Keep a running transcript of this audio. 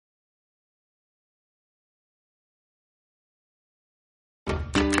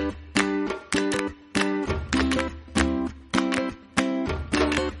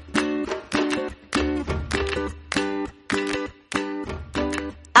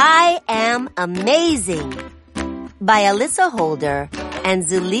I Am Amazing by Alyssa Holder and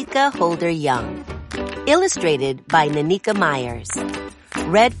Zulika Holder-Young. Illustrated by Nanika Myers.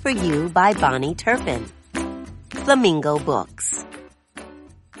 Read for you by Bonnie Turpin. Flamingo Books.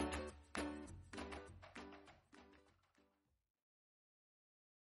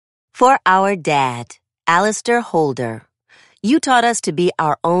 For our dad, Alistair Holder, you taught us to be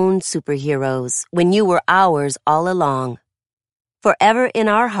our own superheroes when you were ours all along. Forever in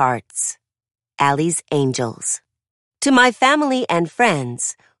our hearts, Allie's Angels. To my family and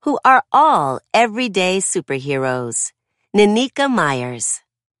friends, who are all everyday superheroes, Nanika Myers.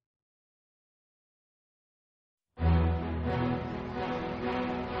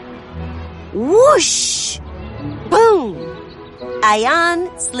 Whoosh! Boom!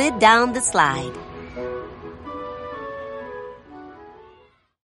 Ayaan slid down the slide.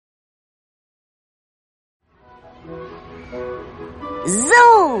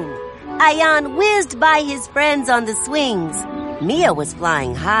 Zoom! Ayaan whizzed by his friends on the swings. Mia was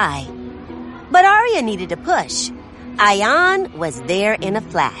flying high. But Arya needed a push. Ayaan was there in a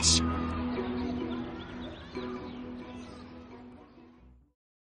flash.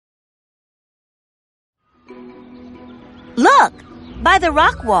 Look! By the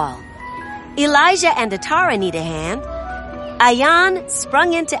rock wall. Elijah and Atara need a hand. Ayaan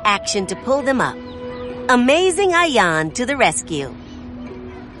sprung into action to pull them up. Amazing Ayaan to the rescue.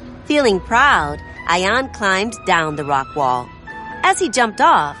 Feeling proud, Ayaan climbed down the rock wall. As he jumped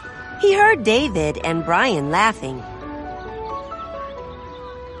off, he heard David and Brian laughing.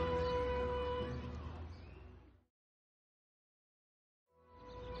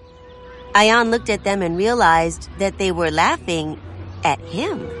 Ayaan looked at them and realized that they were laughing at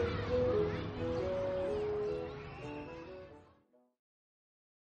him.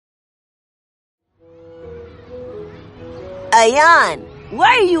 Ayaan,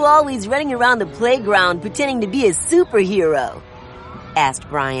 why are you always running around the playground pretending to be a superhero? Asked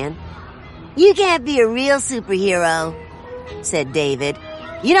Brian. You can't be a real superhero, said David.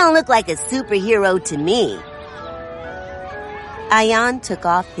 You don't look like a superhero to me. Ayaan took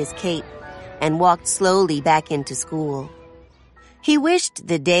off his cape and walked slowly back into school. He wished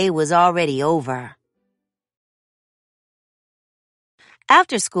the day was already over.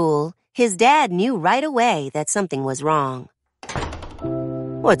 After school, his dad knew right away that something was wrong.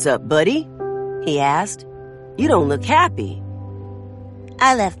 What's up, buddy? He asked. You don't look happy.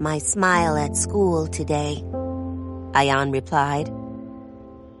 I left my smile at school today, Ayaan replied.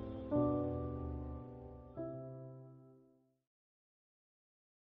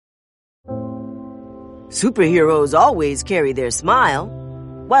 Superheroes always carry their smile.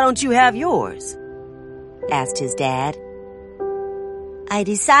 Why don't you have yours? Asked his dad. I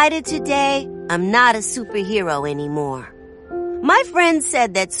decided today I'm not a superhero anymore. My friend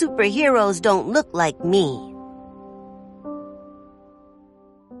said that superheroes don't look like me.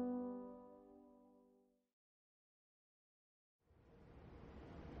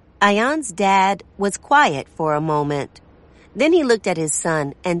 Ayaan's dad was quiet for a moment. Then he looked at his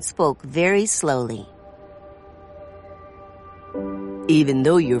son and spoke very slowly. Even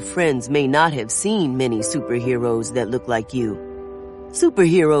though your friends may not have seen many superheroes that look like you,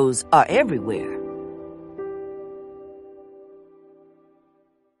 superheroes are everywhere.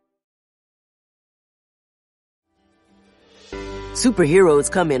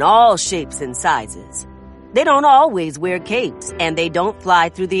 Superheroes come in all shapes and sizes. They don't always wear capes and they don't fly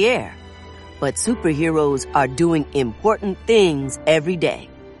through the air. But superheroes are doing important things every day.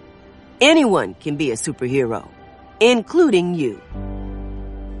 Anyone can be a superhero, including you.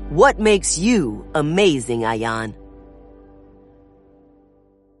 What makes you amazing, Ayaan?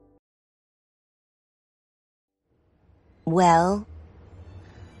 Well,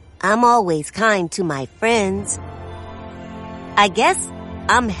 I'm always kind to my friends. I guess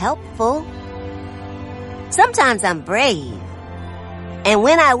I'm helpful. Sometimes I'm brave. And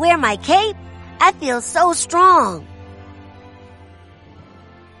when I wear my cape, I feel so strong.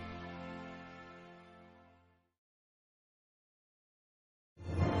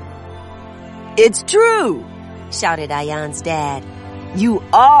 It's true, shouted Ayaan's dad. You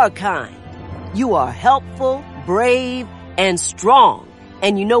are kind. You are helpful, brave, and strong.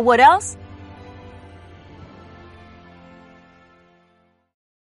 And you know what else?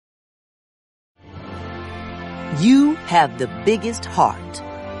 You have the biggest heart.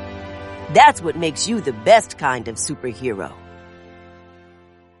 That's what makes you the best kind of superhero.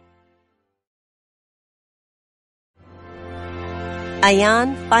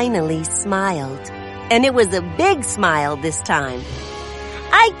 Ayaan finally smiled, and it was a big smile this time.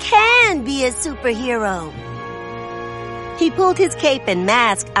 I can be a superhero. He pulled his cape and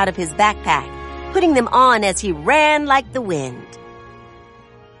mask out of his backpack, putting them on as he ran like the wind.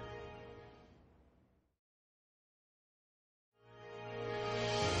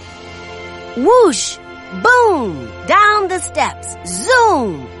 Whoosh! Boom! Down the steps.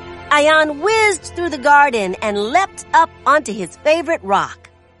 Zoom! Ayaan whizzed through the garden and leapt up onto his favorite rock.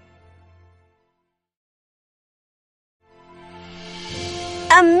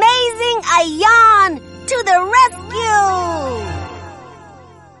 Amazing Ayaan to the rescue!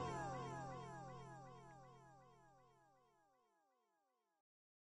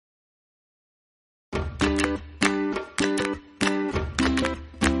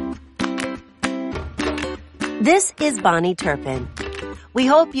 This is Bonnie Turpin. We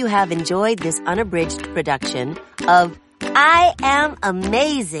hope you have enjoyed this unabridged production of I Am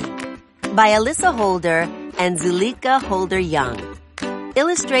Amazing by Alyssa Holder and Zulika Holder-Young,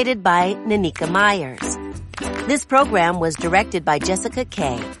 illustrated by Nanika Myers. This program was directed by Jessica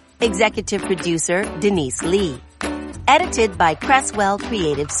Kay, executive producer Denise Lee, edited by Cresswell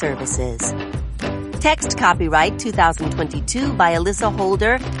Creative Services. Text copyright 2022 by Alyssa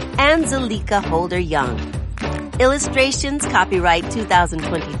Holder and Zulika Holder-Young. Illustrations copyright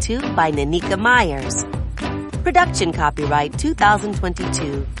 2022 by Nanika Myers. Production copyright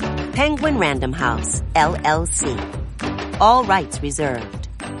 2022 Penguin Random House, LLC. All rights reserved.